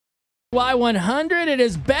Y100, it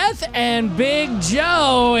is Beth and Big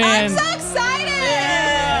Joe. And I'm so excited!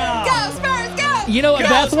 Yeah. Go, Spurs, go! You know what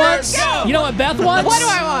Beth wants? Go. You know what Beth wants? What do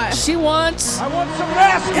I want? She wants... I want some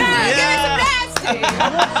nasty. Yeah, give me some nasty.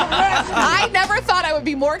 Nasty. I never thought I would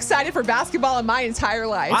be more excited for basketball in my entire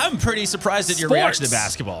life. I'm pretty surprised at your Sports. reaction to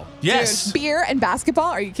basketball. Yes. Dude, beer and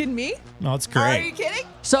basketball? Are you kidding me? No, it's Are great. you kidding?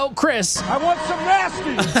 So, Chris, I want some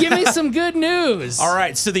nasty. give me some good news. All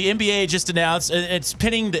right, so the NBA just announced it's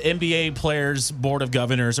pending the NBA Players Board of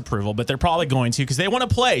Governors approval, but they're probably going to because they want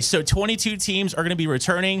to play. So 22 teams are going to be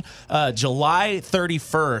returning July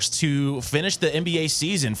 31st to finish the NBA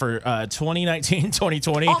season for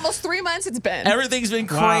 2019-2020. Almost 3 months it's been. Everything's been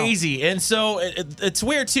crazy. And so it's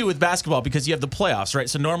weird, too, with basketball because you have the playoffs, right?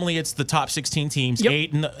 So normally it's the top 16 teams,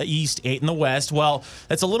 8 in the East, 8 in the West. Well,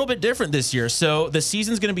 that's a little bit different this year. So the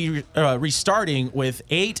season's going to be restarting with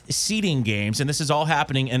 8 seeding games. And this is all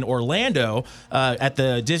happening in Orlando at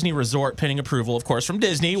the Disney Resort, pending approval, of course, from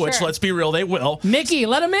Disney, which, Sure. let's be real, they will. Mickey,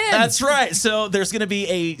 let him in. That's right. So there's going to be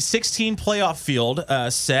a 16 playoff field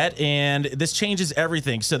set, and this changes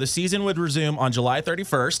everything. So the season would resume on July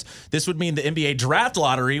 31st. This would mean the NBA draft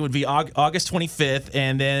lottery would be August 25th,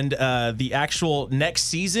 and then the actual next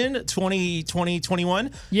season,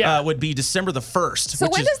 2020-21, would be December the 1st. So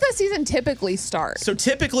when does the season typically start? So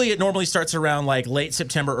typically it normally starts around like late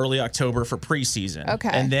September, early October for preseason. Okay.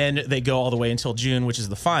 And then they go all the way until June, which is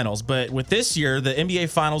the finals. But with this year, the NBA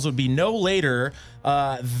finals would be no later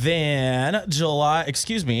than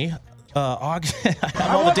August. I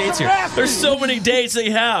have all the dates here. There's so many dates they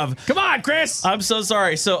have. Come on, Chris. I'm so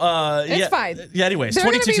sorry. So It's fine. Yeah, anyways, They're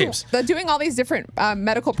 22 gonna be teams. doing all these different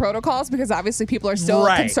medical protocols because obviously people are still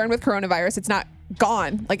Right. concerned with coronavirus. It's not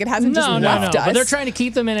gone. Like it hasn't just left us. But they're trying to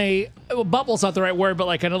keep them in a bubble's not the right word, but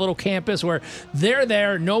like in a little campus where they're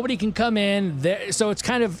there, nobody can come in. So it's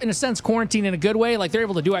kind of in a sense quarantine in a good way. Like they're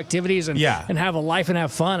able to do activities and have a life and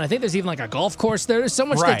have fun. I think there's even like a golf course there. There's so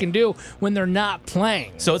much they can do when they're not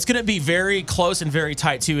playing. So it's going to be very close and very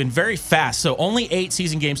tight too, and very fast. So only 8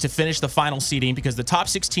 season games to finish the final seeding because the top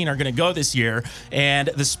 16 are going to go this year, and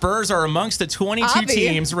the Spurs are amongst the 22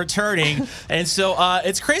 teams returning. And so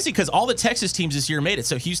it's crazy because all the Texas teams this year made it.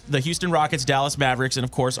 So the Houston Rockets, Dallas Mavericks, and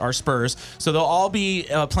of course our Spurs. So they'll all be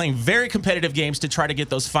playing very competitive games to try to get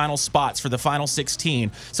those final spots for the final 16.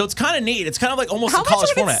 So it's kind of neat. It's kind of like almost a college How much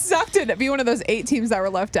would format. it suck to be one of those 8 teams that were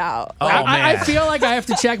left out? Oh, I man. feel like I have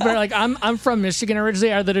to check, but like I'm from Michigan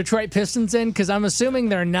originally. Are the Detroit Pistons in? Because I'm assuming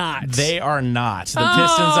they're not. They are not. The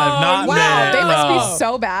Pistons have not Wow, made it. they must No. be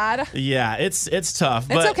so bad. Yeah, it's tough.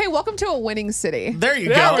 It's okay. Welcome to a winning city. There you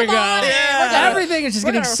There go. we go. Yeah. Everything is just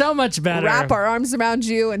We're getting gonna so much better. Wrap our arms around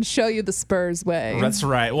you and show you the Spurs way. That's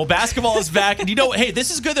right. Well, basketball is back. And you know, hey,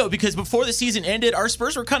 this is good, though, because before the season ended, our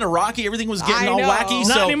Spurs were kind of rocky. Everything was getting I all know. wacky.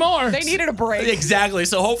 Not so anymore. They needed a break. Exactly.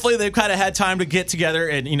 So hopefully they've kind of had time to get together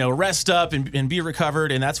and, rest up and be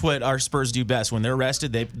recovered. And that's what our Spurs do best. When they're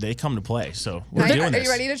rested, they come to play. So we're doing Are this. you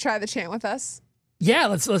ready to try the chant with us? Yeah,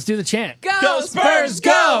 let's do the chant. Go Spurs,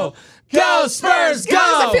 go! Go Spurs, go!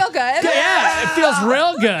 Does it feel good? Yeah, it feels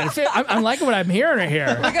real good. I'm liking what I'm hearing right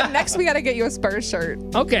here. Next, we got to get you a Spurs shirt.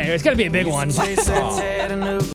 Okay, it's got to be a big one.